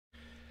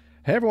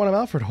Hey everyone, I'm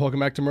Alfred. Welcome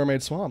back to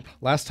Mermaid Swamp.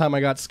 Last time I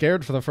got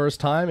scared for the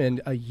first time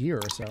in a year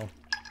or so.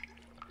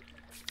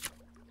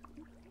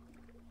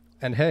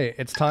 And hey,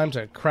 it's time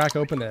to crack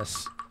open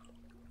this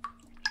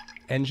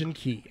engine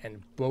key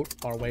and boat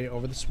our way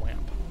over the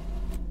swamp.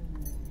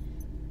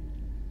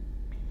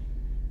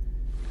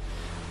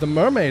 The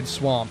Mermaid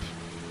Swamp.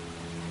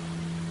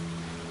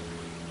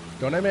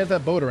 Don't animate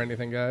that boat or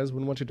anything, guys.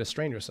 Wouldn't want you to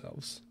strain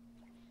yourselves.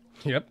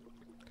 Yep.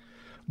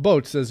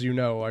 Boats, as you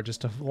know, are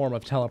just a form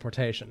of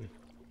teleportation.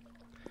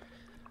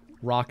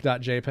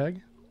 Rock.jpg.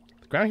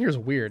 The ground here is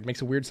weird. It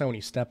makes a weird sound when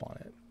you step on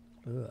it.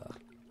 Ugh.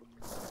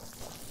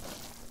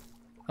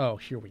 Oh,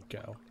 here we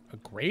go. A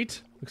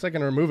grate? Looks like I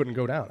can remove it and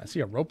go down. I see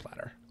a rope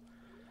ladder.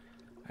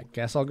 I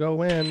guess I'll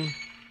go in.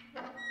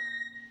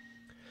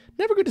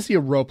 Never good to see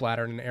a rope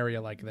ladder in an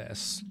area like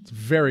this. It's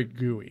very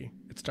gooey.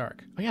 It's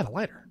dark. Oh yeah, the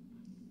lighter.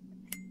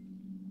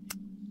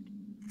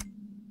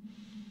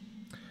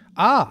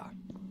 Ah!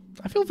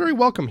 I feel very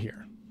welcome here.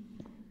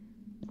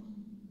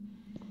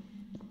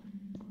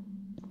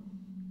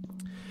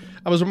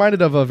 I was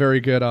reminded of a very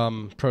good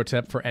pro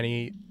tip for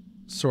any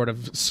sort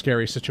of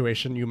scary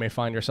situation you may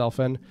find yourself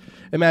in.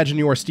 Imagine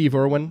you are Steve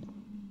Irwin,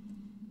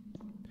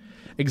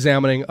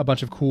 examining a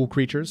bunch of cool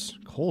creatures.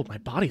 Cold, my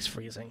body's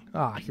freezing.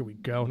 Ah, here we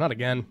go. Not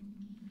again.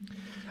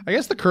 I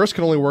guess the curse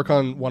can only work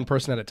on one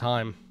person at a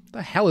time. What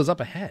the hell is up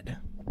ahead?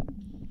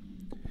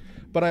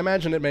 But I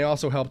imagine it may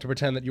also help to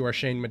pretend that you are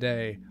Shane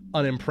Madej,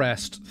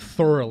 unimpressed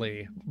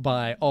thoroughly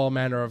by all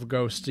manner of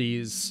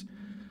ghosties,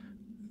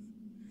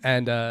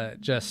 and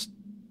just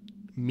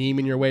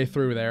memeing your way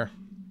through there.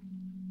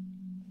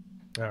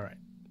 Alright.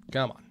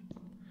 Come on.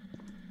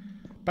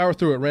 Power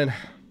through it, Rin.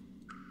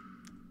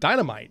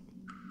 Dynamite.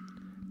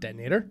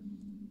 Detonator.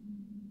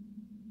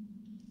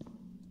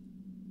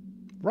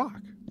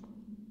 Rock.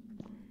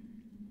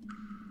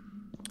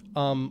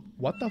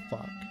 What the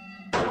fuck?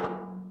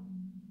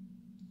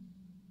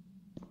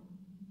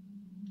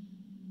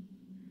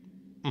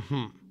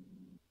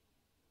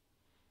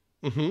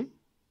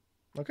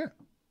 Okay.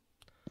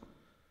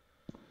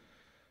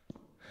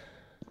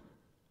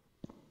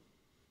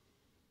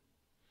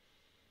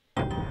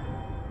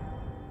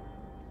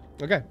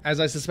 Okay, as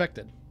I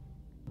suspected.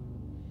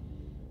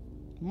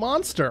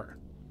 Monster!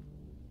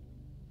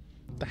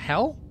 The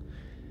hell?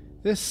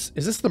 Is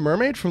this the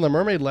mermaid from the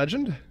Mermaid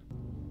Legend?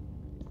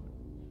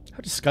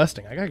 How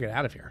disgusting. I gotta get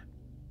out of here.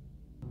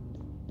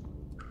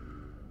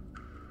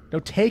 No,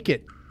 take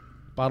it.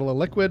 Bottle of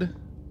liquid.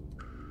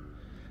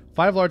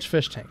 5 large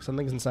fish tanks.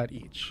 Something's inside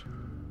each.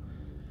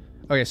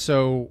 Okay,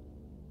 so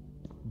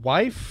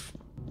wife,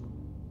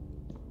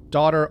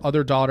 daughter,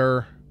 other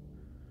daughter,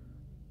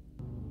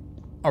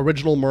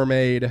 original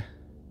mermaid.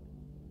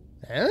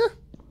 Eh?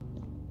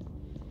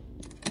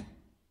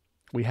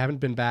 We haven't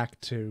been back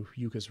to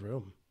Yuka's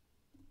room.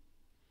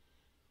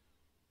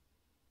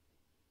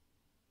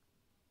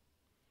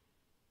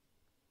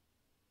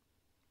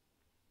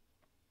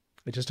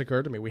 It just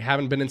occurred to me. We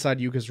haven't been inside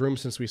Yuka's room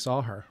since we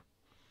saw her.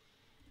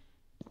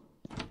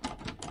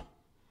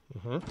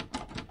 Won't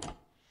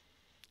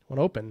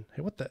open.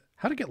 Hey, what the?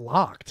 How'd it get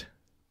locked?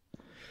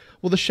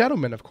 Well, the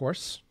Shadowman, of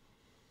course.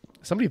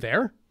 Is somebody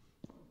there?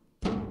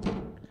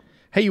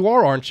 Hey, you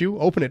are, aren't you?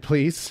 Open it,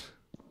 please.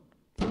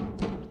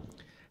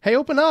 Hey,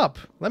 open up.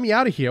 Let me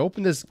out of here.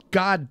 Open this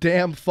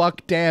goddamn,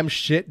 fuck, damn,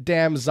 shit,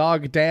 damn,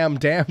 zog, damn,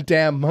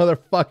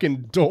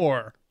 motherfucking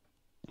door.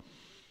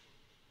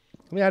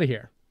 Let me out of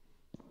here.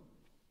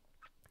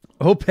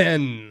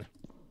 Open.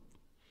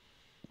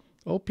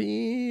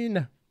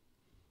 Open.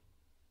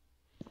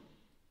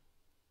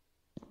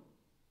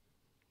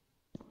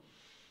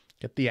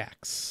 Get the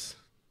axe.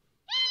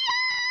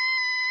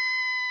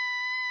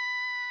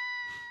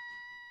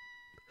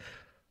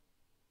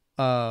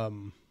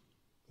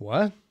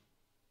 What?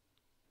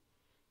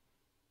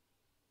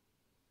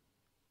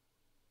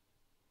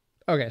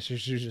 Okay, so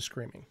she's just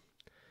screaming.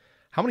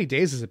 How many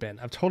days has it been?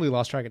 I've totally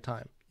lost track of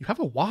time. You have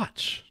a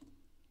watch.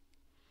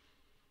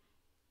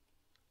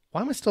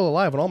 Why am I still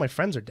alive when all my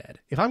friends are dead?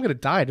 If I'm going to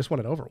die, I just want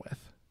it over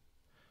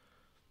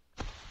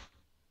with.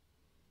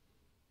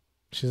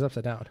 She's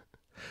upside down.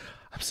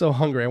 I'm so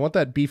hungry. I want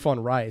that beef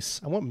on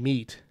rice. I want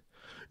meat.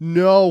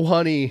 No,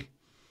 honey.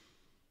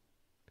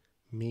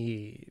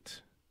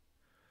 Meat.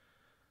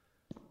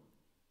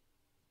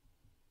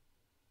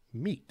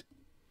 Meat.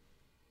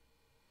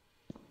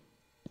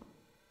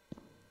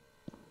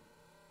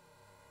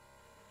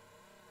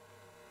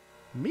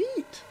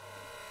 Meat.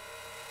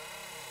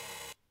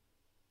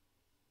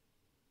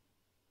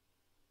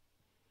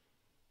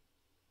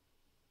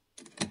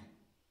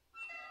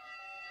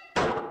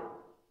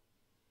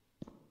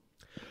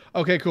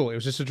 Okay, cool. It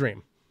was just a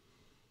dream.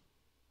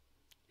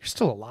 You're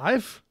still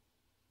alive?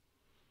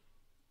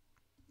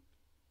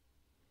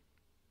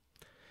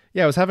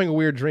 Yeah, I was having a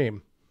weird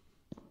dream.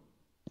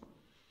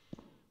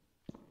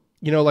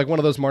 You know, like one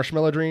of those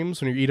marshmallow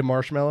dreams when you eat a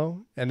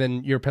marshmallow and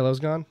then your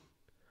pillow's gone?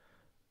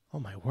 Oh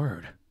my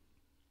word.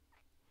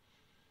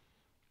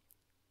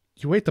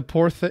 You ate the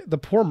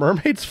poor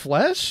mermaid's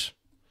flesh?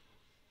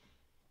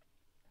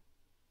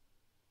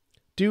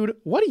 Dude,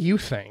 what do you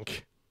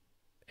think?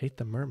 Ate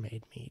the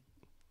mermaid meat.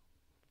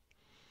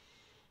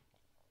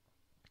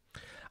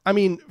 I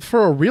mean,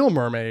 for a real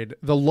mermaid,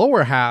 the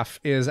lower half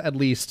is at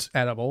least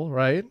edible,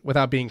 right?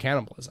 Without being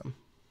cannibalism.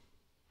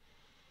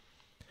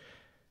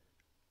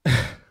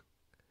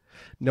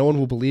 No one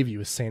will believe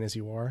you as sane as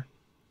you are.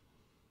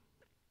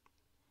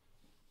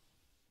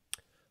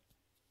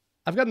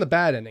 I've gotten the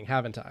bad ending,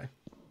 haven't I?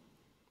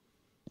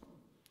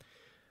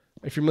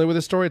 If you're familiar with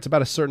this story, it's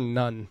about a certain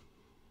nun.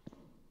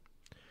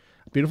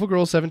 A beautiful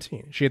girl,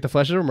 17. She ate the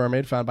flesh of a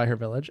mermaid found by her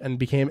village and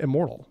became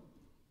immortal.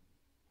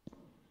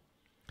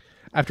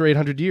 After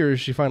 800 years,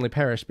 she finally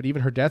perished, but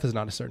even her death is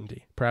not a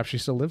certainty. Perhaps she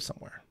still lives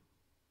somewhere.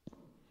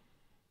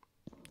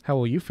 How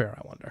will you fare,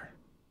 I wonder?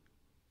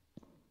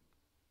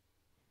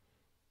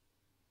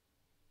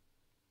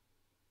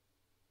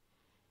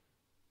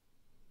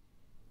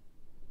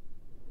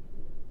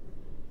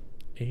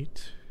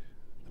 Ate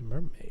the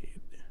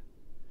mermaid.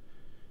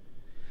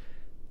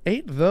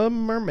 Ate the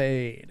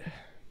mermaid.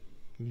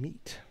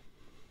 Meat.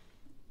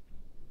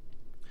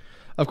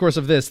 Of course,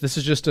 this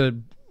is just a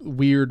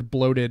weird,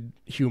 bloated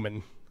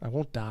human. I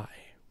won't die.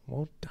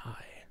 Won't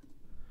die.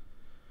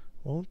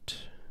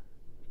 Won't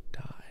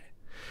die.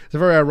 It's a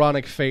very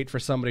ironic fate for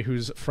somebody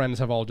whose friends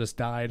have all just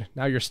died.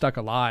 Now you're stuck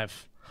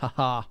alive.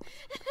 Haha.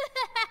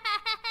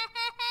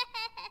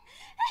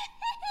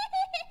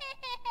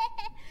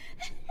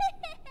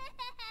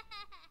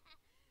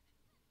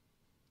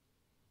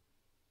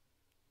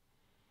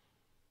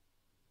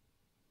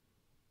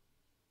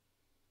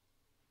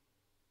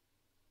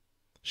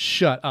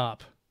 Shut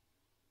up.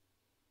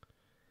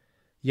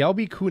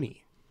 Yalbi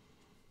Kuni.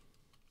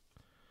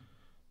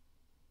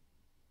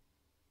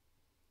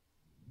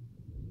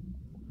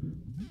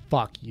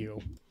 Fuck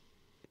you.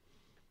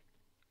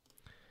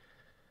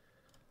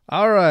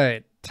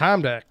 Alright,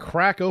 time to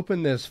crack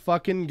open this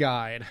fucking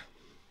guide.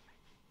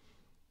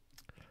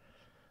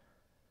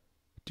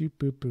 Doop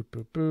boop boop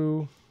boop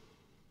boo.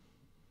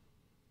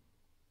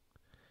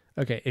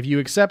 Okay, if you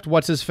accept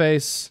what's his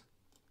face,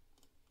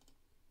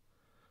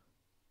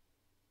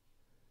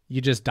 you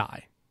just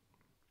die.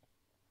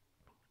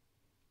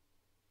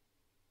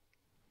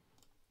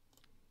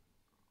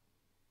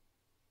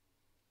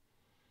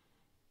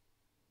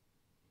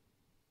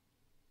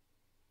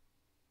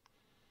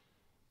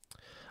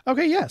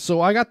 Okay, yeah,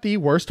 so I got the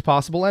worst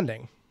possible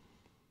ending.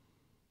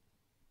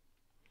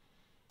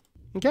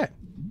 Okay.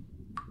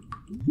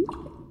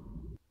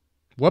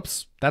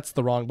 Whoops, that's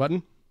the wrong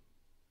button.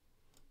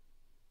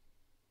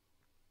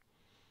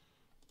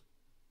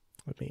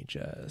 Let me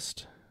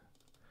just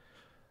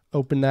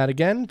open that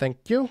again.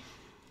 Thank you.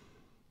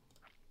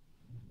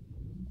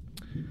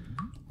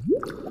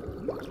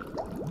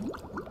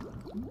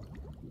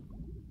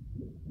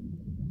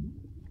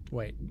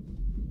 Wait.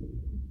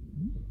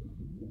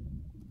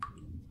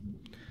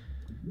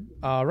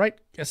 All right.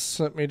 Guess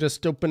let me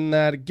just open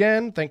that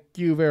again. Thank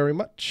you very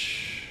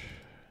much.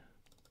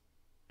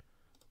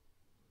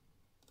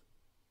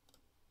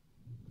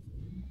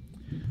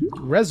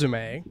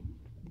 Resume.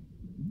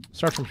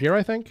 Start from here,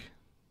 I think.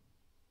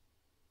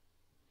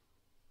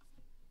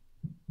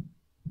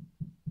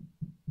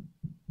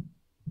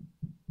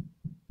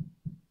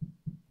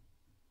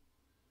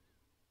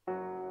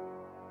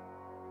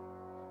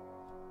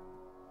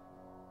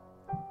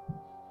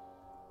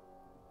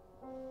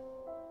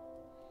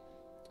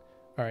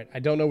 All right, I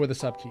don't know where the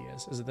sub key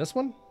is. Is it this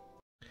one?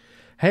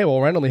 Hey, while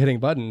randomly hitting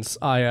buttons,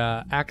 I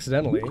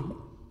accidentally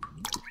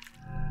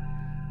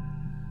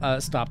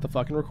stopped the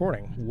fucking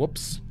recording.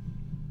 Whoops.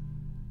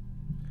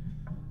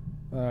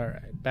 All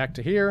right, back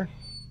to here.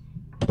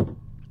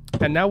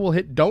 And now we'll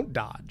hit don't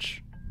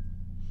dodge.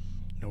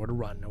 Nowhere to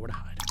run, nowhere to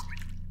hide.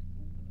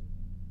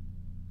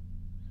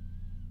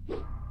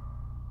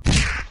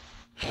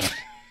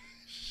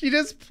 She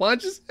just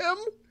punches him?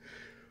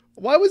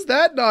 Why was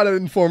that not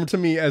informed to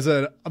me as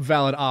a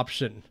valid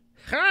option?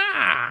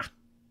 Ha!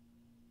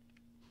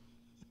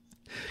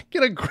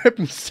 Get a grip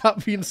and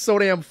stop being so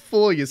damn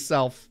full of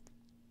yourself.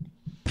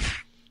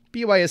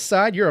 Be by his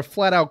side, you're a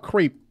flat-out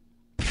creep.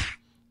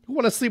 Who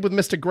want to sleep with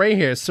Mr. Gray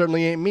Hair?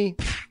 Certainly ain't me.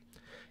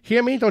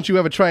 Hear me? Don't you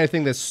ever try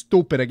anything this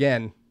stupid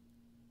again.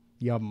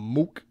 Ya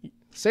mook.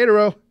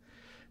 Sadero.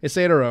 It's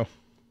Sadero.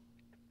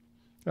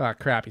 Ah,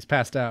 crap. He's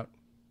passed out.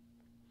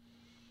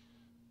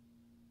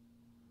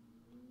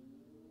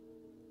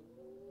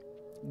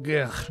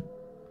 Ugh.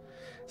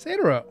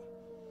 Sadero.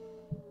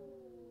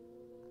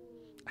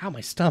 Ow,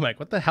 my stomach.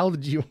 What the hell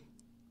did you...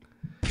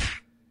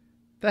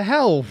 The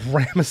hell,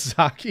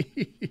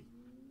 Ramazaki?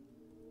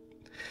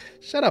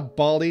 Shut up,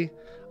 Baldy.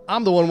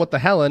 I'm the one with the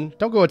Helen.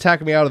 Don't go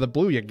attacking me out of the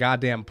blue, you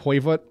goddamn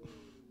poifoot.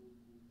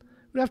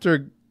 We'd have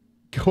to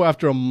go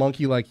after a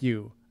monkey like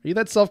you. Are you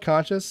that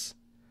self-conscious?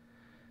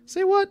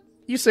 Say what?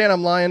 You saying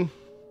I'm lying?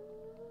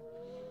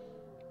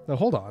 No,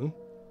 hold on.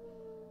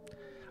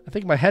 I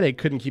think my headache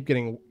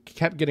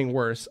kept getting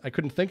worse. I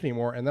couldn't think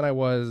anymore, and then I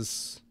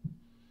was...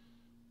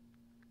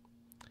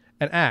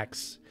 An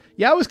axe.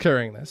 Yeah, I was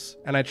carrying this,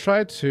 and I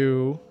tried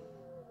to...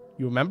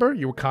 You remember?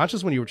 You were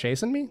conscious when you were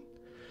chasing me?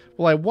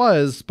 Well, I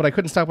was, but I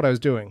couldn't stop what I was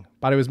doing.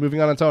 Body was moving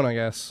on its own, I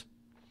guess.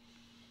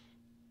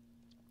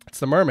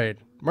 the mermaid.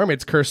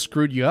 Mermaid's curse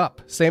screwed you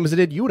up, same as it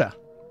did Yuta.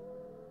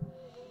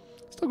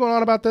 Still going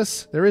on about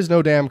this? There is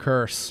no damn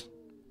curse.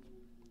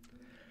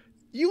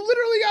 You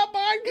literally got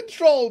mind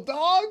control,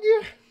 dog!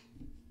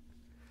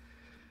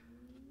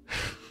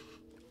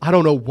 I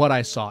don't know what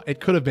I saw. It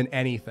could have been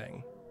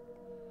anything.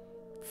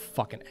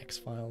 Fucking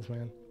X-Files,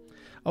 man.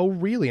 Oh,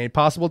 really? Ain't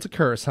possible it's a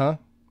curse, huh?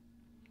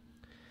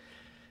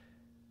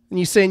 And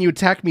you saying you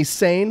attacked me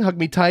sane, hug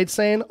me tight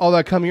sane, all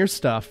that come your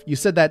stuff. You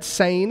said that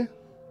sane?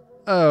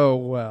 Oh,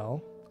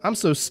 well. I'm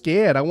so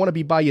scared. I want to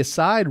be by your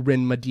side,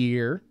 Rin, my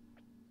dear.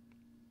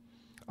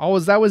 Oh,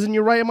 that was in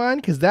your right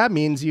mind? Because that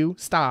means you...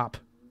 Stop.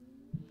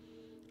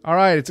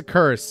 Alright, it's a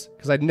curse.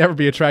 Because I'd never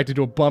be attracted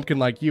to a bumpkin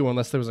like you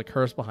unless there was a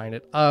curse behind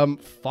it.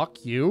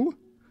 Fuck you?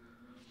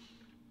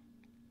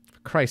 For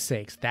Christ's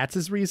sakes, that's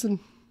his reason?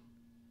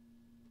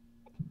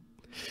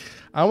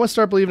 I almost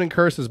start believing in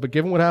curses, but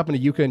given what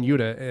happened to Yuka and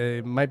Yuta,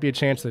 it might be a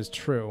chance that it's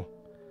true.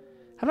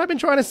 Haven't I been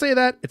trying to say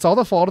that? It's all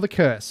the fault of the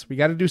curse. We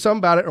gotta do something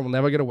about it or we'll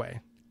never get away.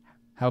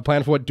 Have a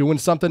plan for what doing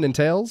something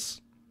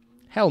entails?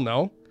 Hell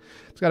no.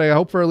 Just gotta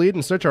hope for a lead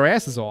and search our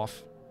asses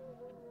off.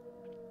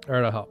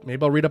 Alright, I'll help.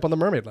 Maybe I'll read up on the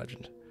mermaid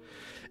legend.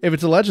 If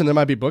it's a legend, there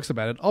might be books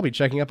about it. I'll be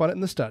checking up on it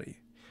in the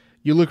study.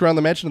 You look around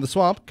the mansion of the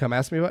swamp, come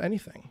ask me about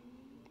anything.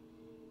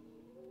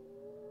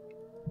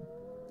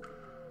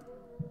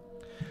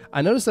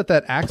 I noticed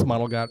that axe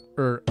model got,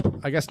 or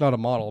I guess not a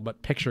model,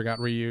 but picture got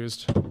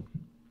reused.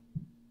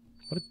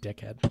 What a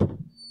dickhead.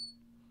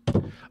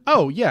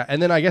 Oh, yeah,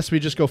 and then I guess we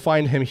just go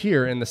find him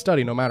here in the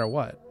study no matter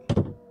what.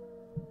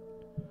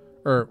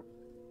 Or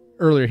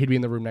earlier he'd be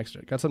in the room next to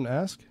it. Got something to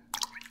ask?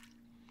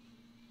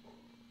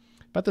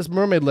 About this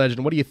mermaid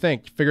legend, what do you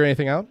think? Figure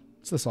anything out?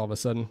 What's this all of a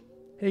sudden?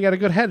 Hey, you got a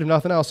good head if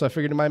nothing else, so I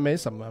figured it might make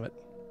something of it.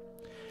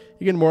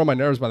 You're getting more on my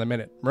nerves by the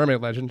minute.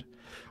 Mermaid legend.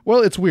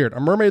 Well, it's weird. A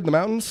mermaid in the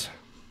mountains...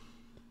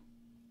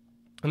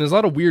 And there's a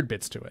lot of weird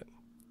bits to it.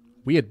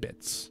 Weird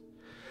bits.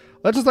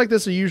 Legends like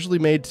this are usually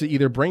made to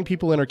either bring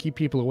people in or keep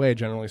people away,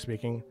 generally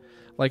speaking.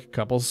 Like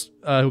couples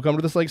who come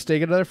to this lake stay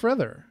together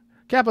forever.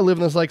 Kappa live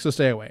in this lake, so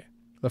stay away.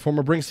 The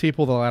former brings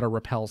people, the latter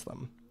repels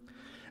them.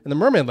 In the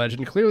mermaid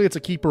legend, clearly it's a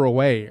keeper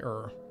away,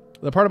 or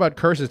the part about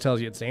curses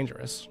tells you it's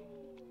dangerous.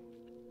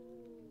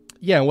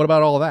 Yeah, and what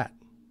about all of that?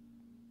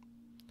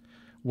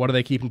 What are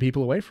they keeping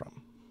people away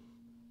from?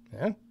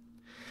 Yeah.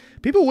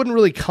 People wouldn't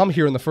really come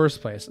here in the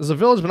first place. It's a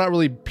village, but not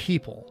really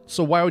people.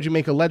 So why would you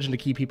make a legend to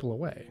keep people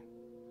away?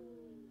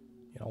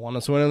 You don't want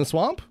to swim in the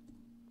swamp?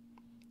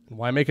 And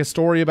why make a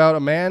story about a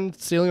man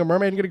stealing a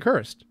mermaid and getting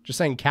cursed? Just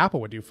saying Kappa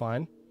would do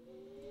fine.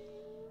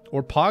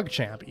 Or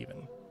PogChamp,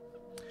 even.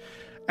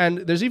 And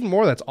there's even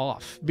more that's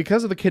off.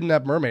 Because of the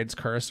kidnapped mermaid's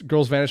curse,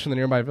 girls vanish from the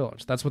nearby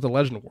village. That's what the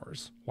legend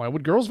was. Why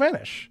would girls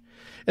vanish?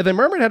 If the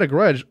mermaid had a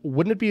grudge,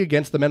 wouldn't it be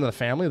against the men of the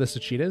family, the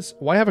Suchitas?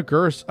 Why have a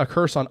curse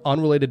on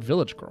unrelated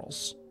village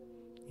girls?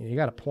 You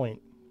got a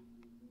point.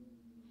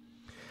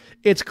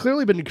 It's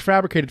clearly been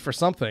fabricated for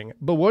something,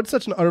 but what's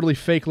such an utterly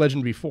fake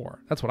legend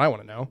before? That's what I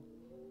want to know.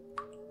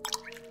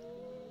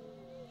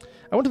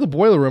 I went to the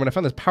boiler room and I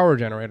found this power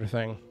generator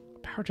thing.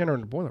 Power generator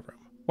in the boiler room.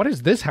 Why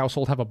does this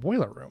household have a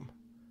boiler room?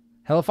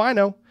 Hell if I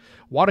know.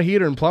 Water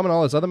heater and plumbing,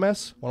 all this other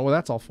mess. Wonder what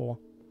that's all for.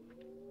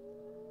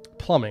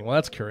 Plumbing. Well,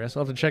 that's curious.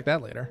 I'll have to check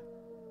that later.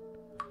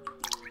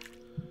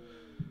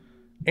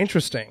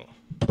 Interesting.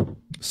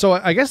 So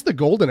I guess the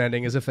golden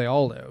ending is if they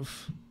all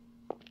live.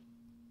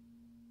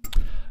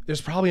 There's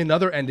probably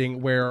another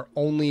ending where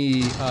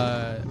only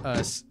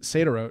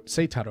Seitaro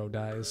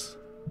dies.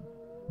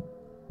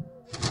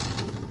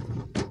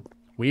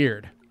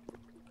 Weird.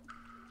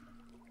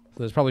 So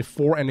there's probably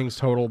 4 endings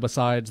total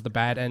besides the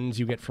bad ends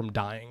you get from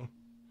dying.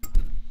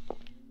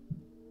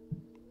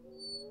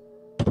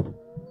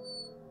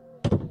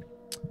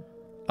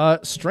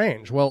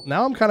 Strange. Well,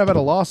 now I'm kind of at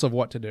a loss of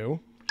what to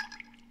do.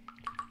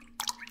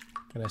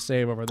 Gonna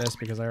save over this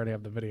because I already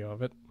have the video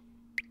of it.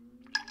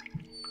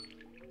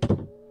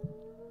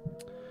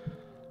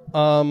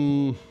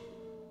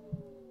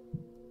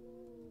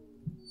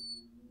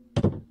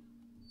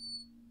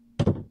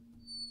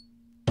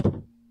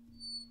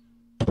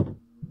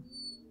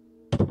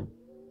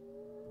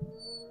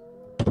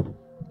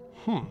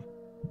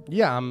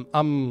 Yeah,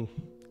 I'm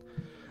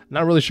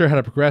not really sure how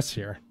to progress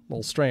here. A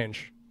little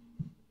strange.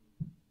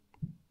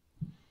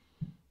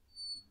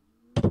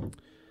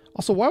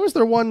 Also, why was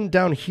there one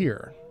down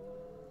here?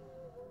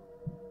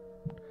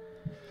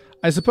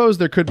 I suppose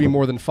there could be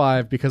more than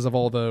 5 because of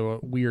all the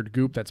weird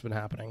goop that's been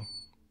happening.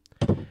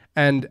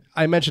 And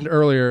I mentioned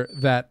earlier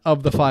that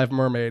of the 5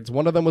 mermaids,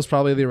 one of them was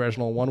probably the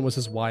original, one was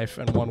his wife,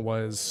 and one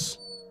was...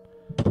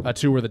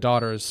 2 were the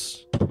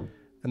daughters.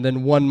 And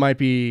then one might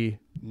be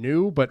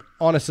new, but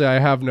honestly, I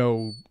have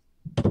no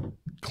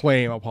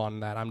claim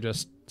upon that. I'm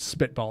just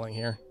spitballing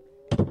here.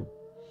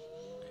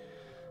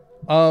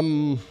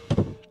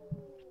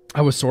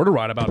 I was sort of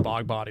right about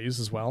bog bodies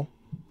as well.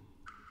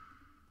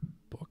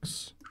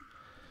 Books.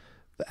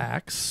 The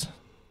axe.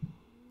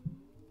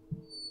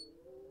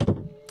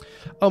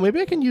 Oh,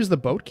 maybe I can use the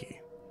boat key.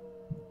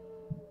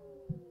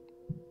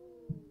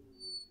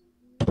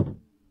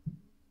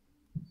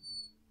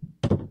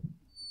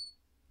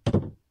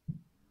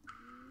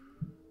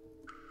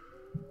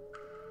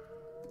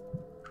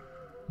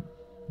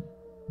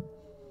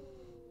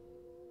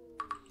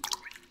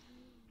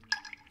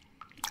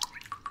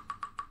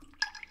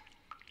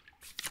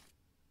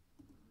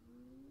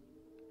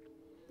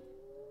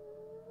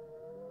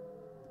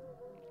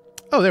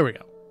 Oh, there we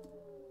go.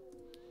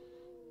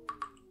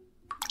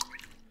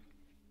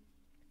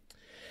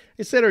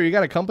 Hey, Sator, you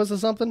got a compass or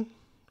something?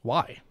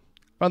 Why?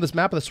 Found this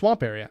map of the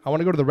swamp area. I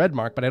want to go to the red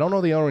mark, but I don't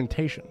know the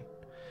orientation.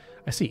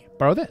 I see.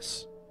 Borrow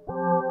this.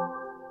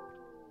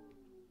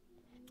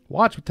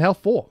 Watch. What the hell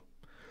for?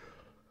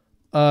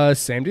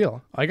 Same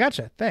deal. I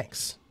gotcha.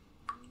 Thanks.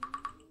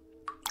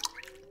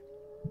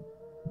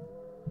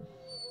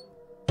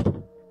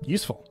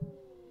 Useful.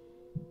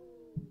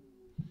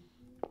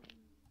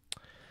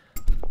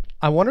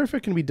 I wonder if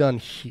it can be done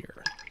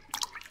here.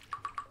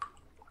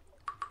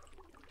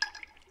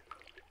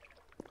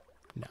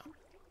 No.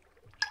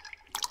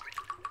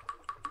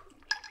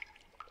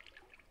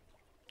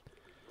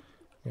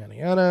 Yada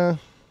yada.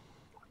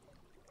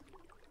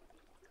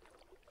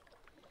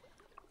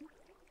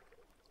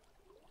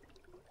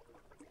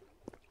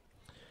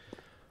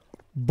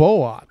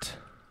 Boat.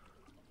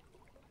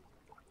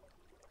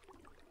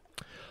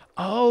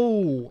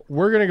 Oh,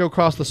 we're going to go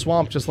across the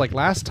swamp just like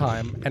last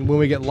time, and when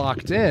we get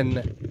locked in,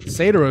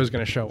 Sadoro is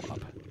going to show up.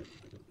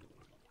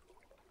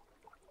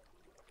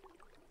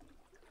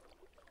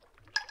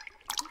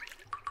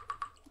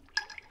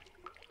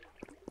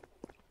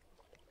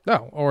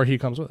 No, or he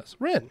comes with us.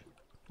 Rin,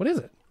 what is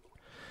it?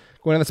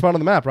 Going to the spot on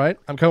the map, right?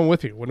 I'm coming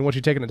with you. Wouldn't want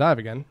you taking a dive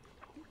again.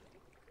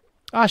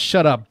 Ah,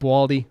 shut up,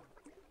 Baldy.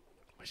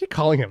 Why is she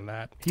calling him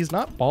that? He's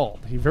not bald.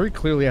 He very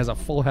clearly has a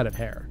full head of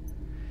hair.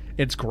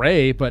 It's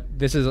gray, but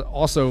this is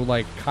also,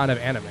 like, kind of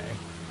anime.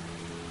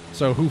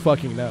 So who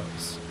fucking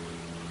knows?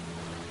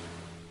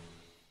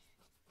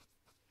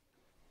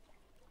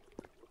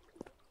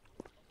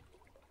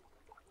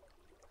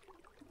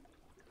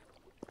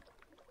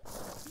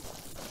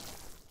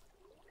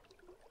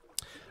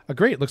 Oh,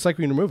 great. Looks like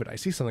we can remove it. I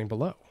see something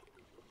below.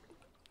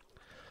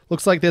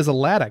 Looks like there's a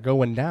ladder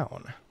going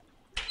down.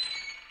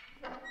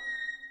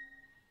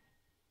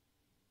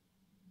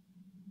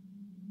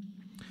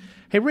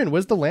 Hey, Rin,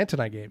 where's the lantern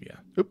I gave you?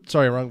 Oops,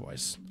 sorry, wrong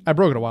voice. I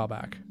broke it a while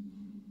back.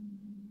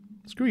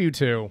 Screw you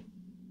too.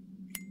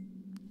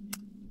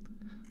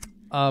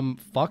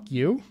 Fuck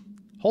you?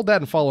 Hold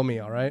that and follow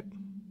me, alright?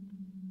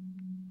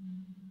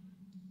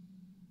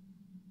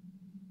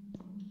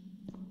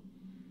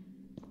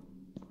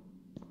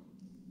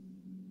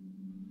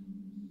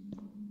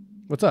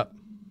 What's up?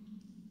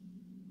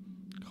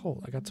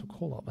 Cold. I got so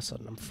cold all of a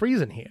sudden. I'm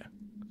freezing here.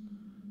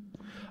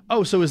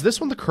 Oh, so is this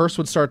when the curse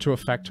would start to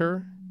affect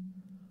her?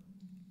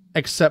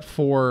 Except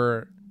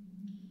for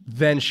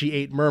then she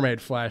ate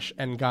mermaid flesh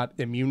and got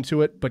immune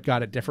to it, but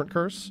got a different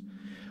curse.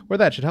 Or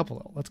that should help a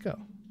little. Let's go.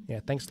 Yeah,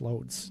 thanks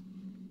loads.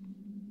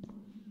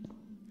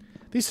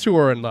 These two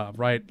are in love,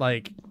 right?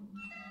 Like,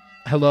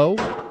 hello?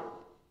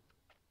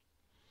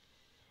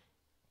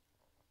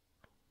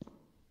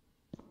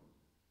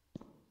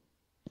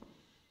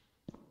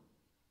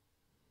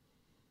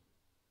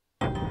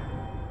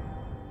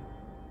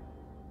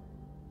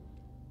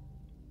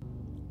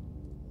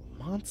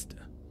 Monster.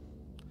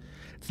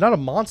 It's not a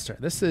monster.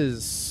 This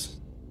is...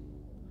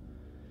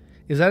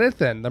 Is that it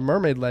then? The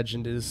mermaid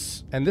legend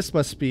is... And this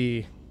must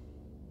be...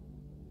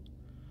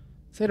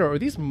 Sador, are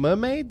these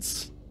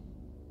mermaids?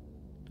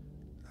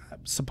 I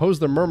suppose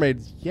they're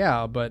mermaids,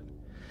 yeah, but...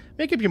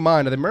 Make up your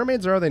mind. Are they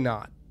mermaids or are they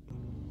not?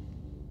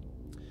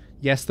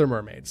 Yes, they're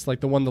mermaids. Like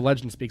the one the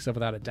legend speaks of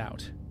without a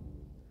doubt.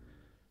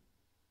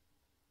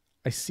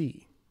 I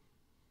see.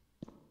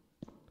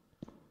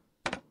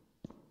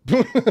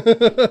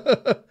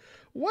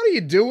 What are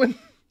you doing?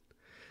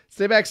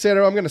 Stay back,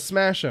 Sador. I'm going to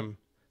smash him.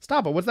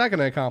 Stop it. What's that going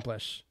to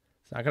accomplish?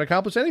 It's not going to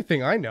accomplish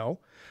anything, I know.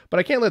 But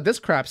I can't let this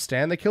crap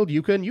stand. They killed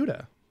Yuka and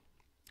Yuta.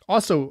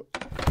 Also,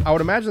 I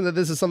would imagine that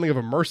this is something of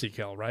a mercy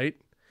kill, right?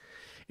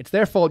 It's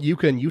their fault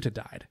Yuka and Yuta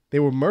died. They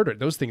were murdered.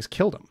 Those things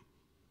killed them.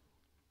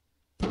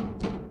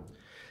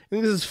 You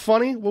think this is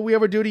funny? What we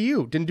ever do to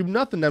you? Didn't do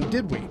nothing, now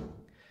did we?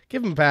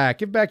 Give him back.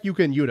 Give back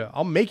Yuka and Yuta.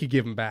 I'll make you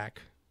give him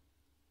back.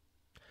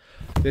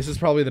 This is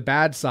probably the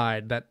bad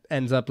side that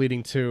ends up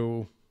leading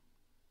to...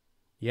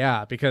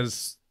 Yeah,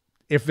 because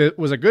if it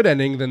was a good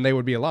ending, then they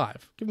would be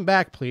alive. Give him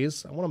back,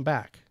 please. I want him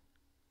back.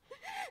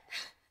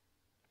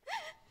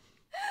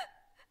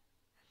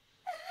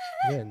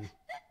 Win.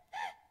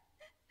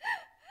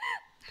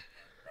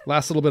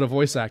 Last little bit of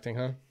voice acting,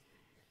 huh?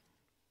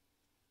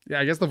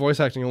 Yeah, I guess the voice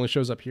acting only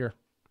shows up here.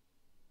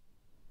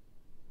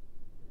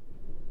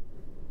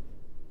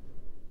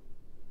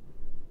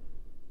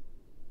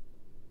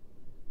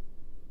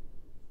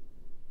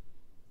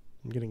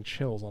 I'm getting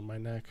chills on my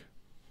neck.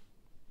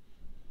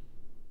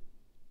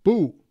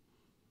 Boo!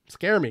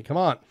 Scare me, come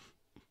on.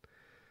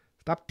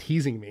 Stop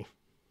teasing me.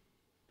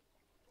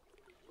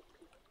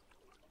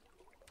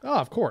 Oh,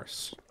 of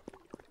course.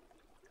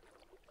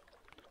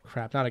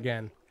 Crap, not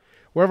again.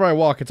 Wherever I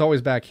walk, it's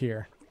always back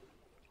here.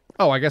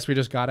 Oh, I guess we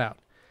just got out.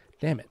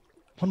 Damn it.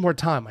 One more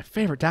time, my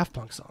favorite Daft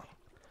Punk song.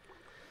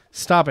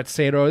 Stop it,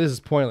 Sador. This is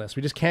pointless.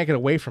 We just can't get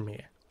away from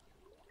here.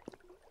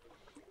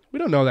 We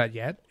don't know that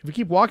yet. If we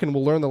keep walking,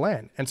 we'll learn the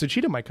land. And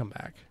Suchita might come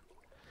back.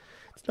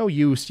 It's no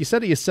use. You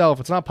said it yourself.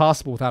 It's not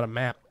possible without a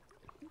map.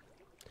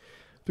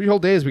 3 whole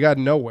days we got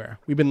nowhere.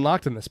 We've been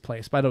locked in this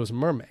place by those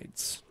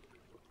mermaids.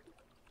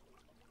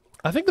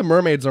 I think the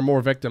mermaids are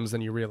more victims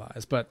than you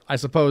realize, but I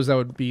suppose that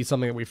would be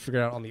something that we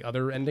figured out on the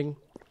other ending.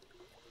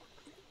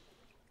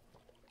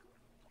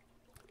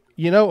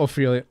 You know,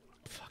 Ophelia...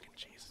 Fucking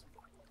jeez.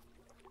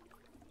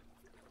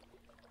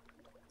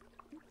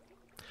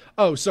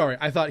 Oh, sorry.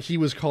 I thought he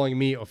was calling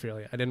me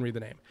Ophelia. I didn't read the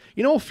name.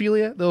 You know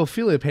Ophelia? The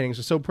Ophelia paintings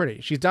are so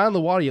pretty. She's down in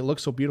the water, yet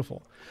looks so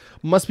beautiful.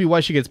 Must be why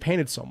she gets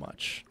painted so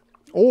much.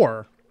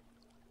 Or,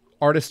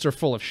 artists are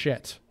full of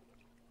shit.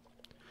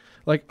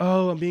 Like,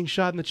 oh, I'm being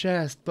shot in the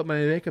chest, but my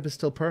makeup is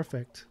still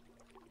perfect.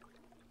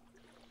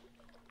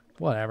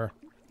 Whatever.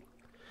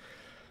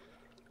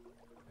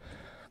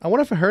 I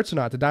wonder if it hurts or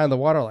not to die in the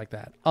water like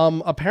that.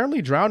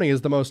 Apparently drowning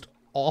is the most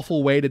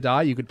awful way to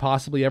die you could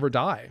possibly ever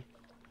die.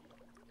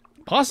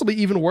 Possibly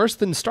even worse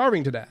than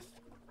starving to death.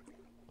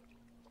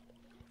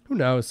 Who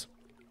knows?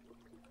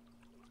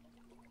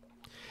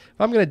 If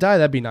I'm going to die,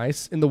 that'd be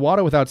nice. In the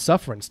water without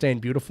suffering, staying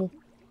beautiful.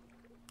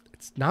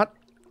 It's not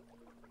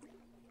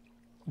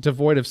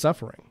devoid of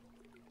suffering.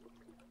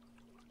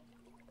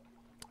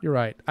 You're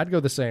right. I'd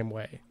go the same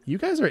way. You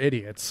guys are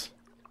idiots.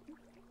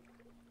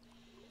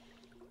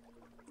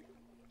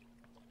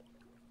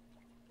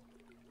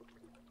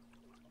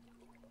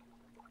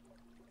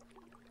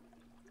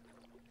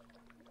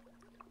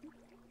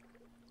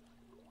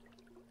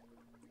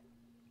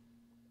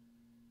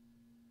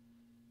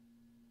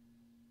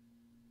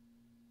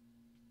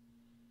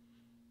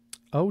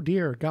 Oh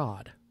dear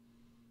God.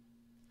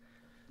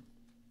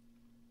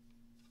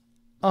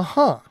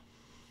 Uh-huh.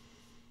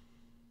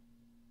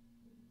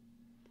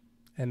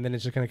 And then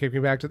it's just going to kick me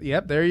back to the...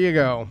 Yep, there you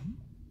go.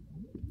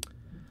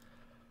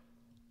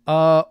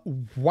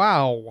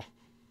 Wow.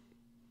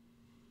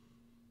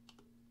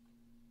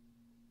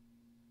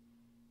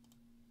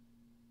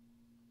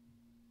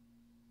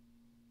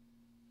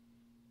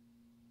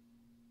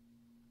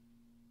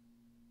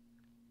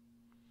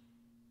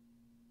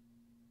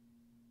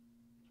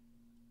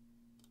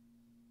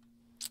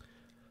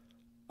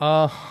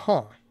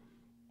 Uh-huh.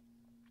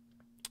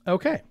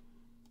 Okay.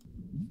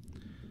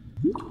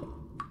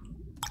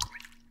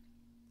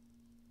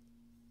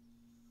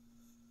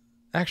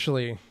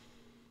 Actually,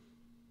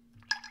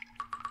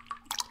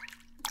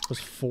 was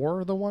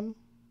 4 the one?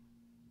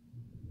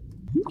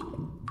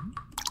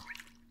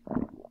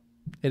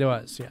 It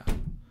was, yeah.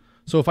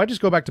 So if I just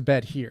go back to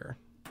bed here.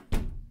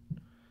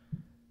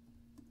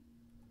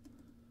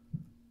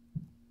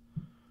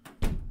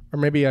 Or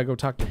maybe I go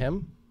talk to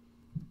him.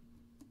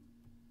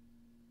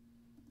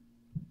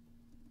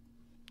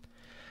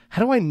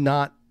 How do I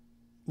not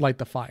light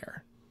the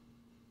fire?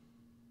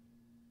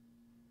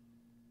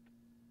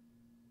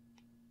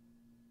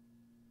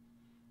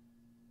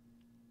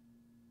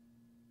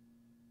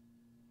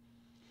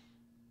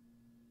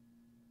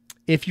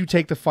 If you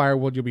take the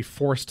firewood, you'll be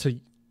forced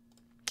to...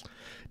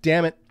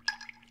 Damn it.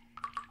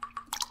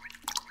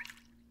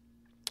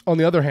 On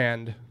the other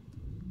hand,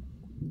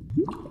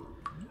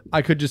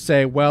 I could just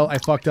say, well, I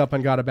fucked up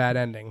and got a bad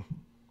ending.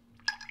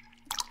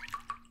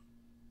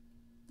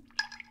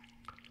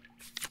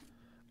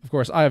 Of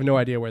course, I have no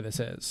idea where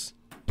this is.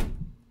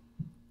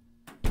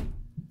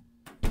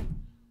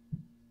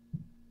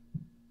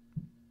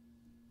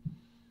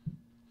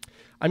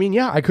 I mean,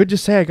 yeah, I could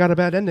just say I got a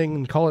bad ending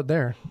and call it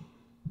there.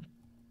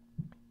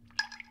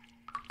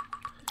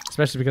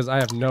 Especially because I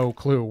have no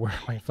clue where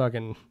my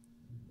fucking...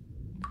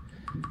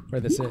 where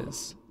this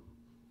is.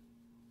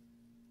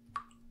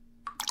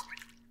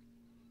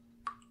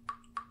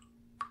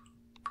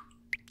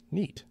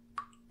 Neat.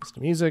 List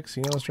of music,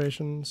 scene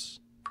illustrations.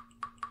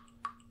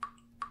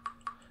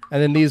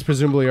 And then these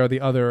presumably are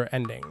the other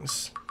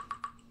endings.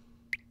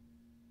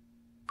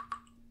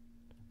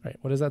 Right,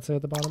 what does that say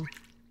at the bottom?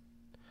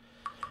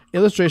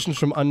 Illustrations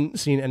from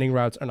unseen ending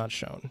routes are not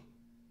shown.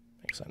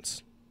 Makes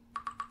sense.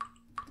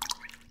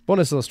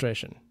 Bonus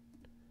illustration.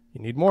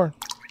 You need more.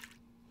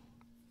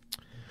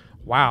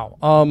 Wow.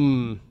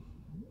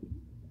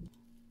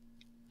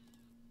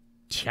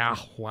 Yeah,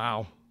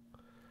 wow.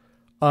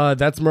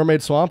 That's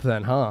Mermaid Swamp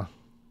then, huh?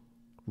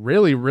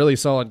 Really, really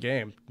solid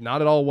game. Not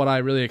at all what I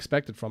really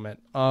expected from it.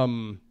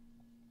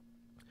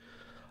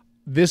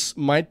 This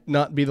might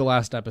not be the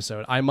last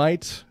episode. I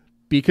might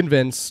be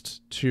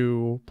convinced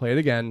to play it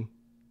again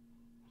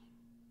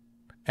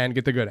and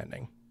get the good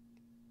ending.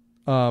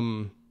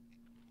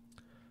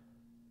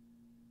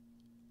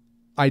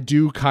 I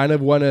do kind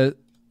of want to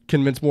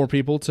convince more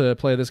people to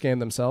play this game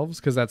themselves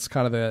because that's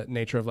kind of the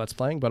nature of Let's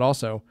Playing. But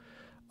also,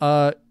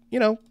 you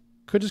know,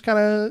 could just kind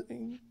of,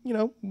 you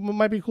know,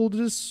 might be cool to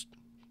just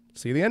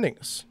see the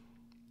endings.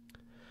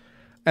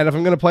 And if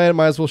I'm going to play it, I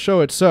might as well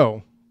show it.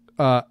 So,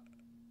 no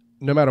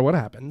matter what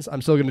happens,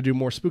 I'm still going to do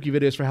more spooky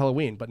videos for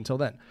Halloween. But until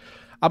then,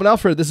 I've been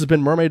Alfred. This has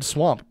been Mermaid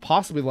Swamp,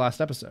 possibly the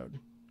last episode.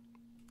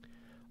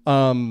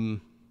 And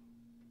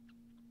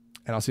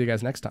I'll see you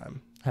guys next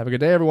time. Have a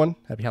good day, everyone.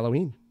 Happy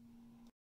Halloween.